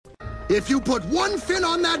If you put one fin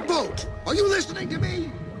on that boat, are you listening to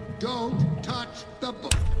me? Don't touch the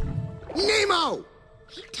boat. Neemo!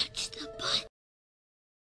 He touched the butt.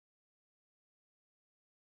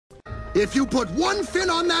 If you put one fin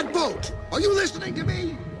on that boat, are you listening to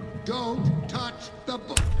me? Don't touch the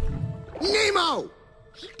boat. Neemo!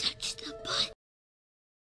 He touched the butt.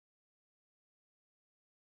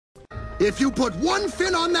 If you put one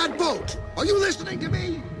fin on that boat, are you listening to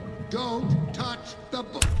me? Don't touch the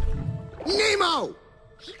boat. Neemo!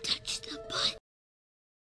 He touched the butt.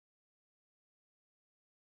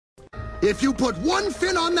 If you put one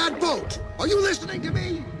fin on that boat, are you listening to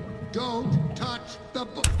me? Don't touch the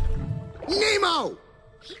boat. Neemo!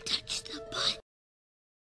 He touched the butt.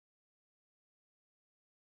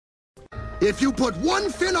 If you put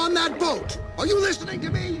one fin on that boat, are you listening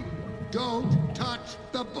to me? Don't touch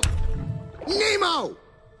the boat. Neemo!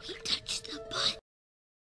 He touched the butt.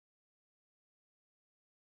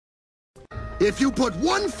 If you put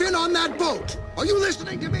one fin on that boat, are you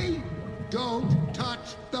listening to me? Don't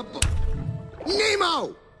touch the boat.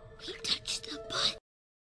 Neemo! He touched the butt.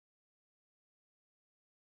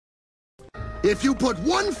 If you put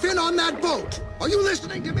one fin on that boat, are you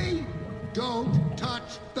listening to me? Don't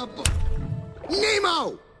touch the boat.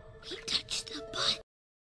 Neemo! He touched the butt.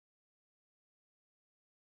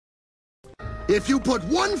 If you put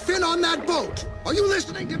one fin on that boat, are you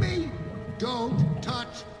listening to me? Don't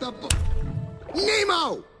touch the boat.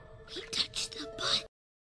 Neemo! He touched the butt.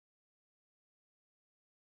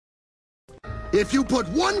 If you put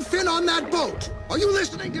one fin on that boat, are you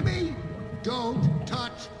listening to me? Don't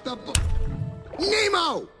touch the boat.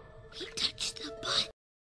 Neemo! He touched the butt.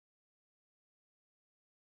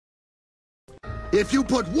 If you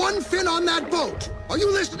put one fin on that boat, are you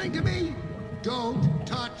listening to me? Don't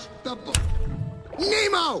touch the boat.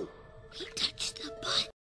 Neemo! He touched the butt.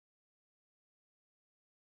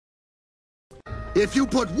 If you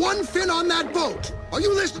put one fin on that boat, are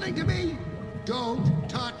you listening to me? Don't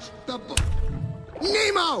touch the boat.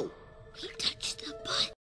 Neemo! He touched the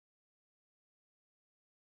butt.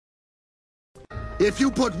 If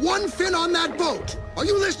you put one fin on that boat, are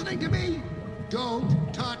you listening to me?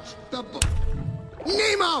 Don't touch the boat.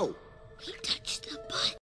 Neemo! He touched the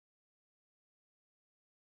butt.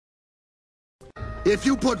 If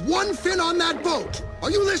you put one fin on that boat,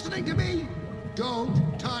 are you listening to me?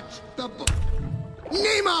 Don't touch the boat.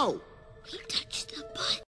 Neemo! He touched the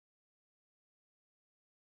butt.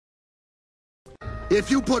 If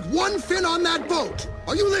you put one fin on that boat,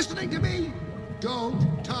 are you listening to me?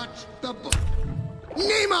 Don't touch the boat.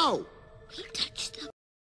 Neemo! He touched the butt.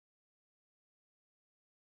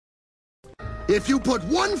 If you put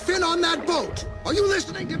one fin on that boat, are you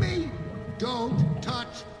listening to me? Don't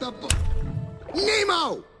touch the boat.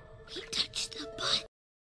 Neemo! He touched the butt.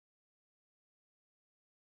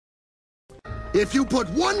 If you put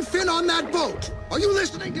one fin on that boat, are you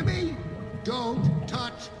listening to me? Don't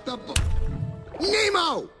touch the boat.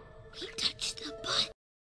 Neemo! He touched the butt.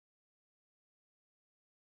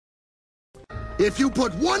 If you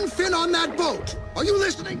put one fin on that boat, are you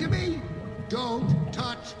listening to me? Don't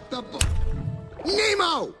touch the boat.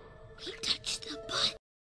 Neemo! He touched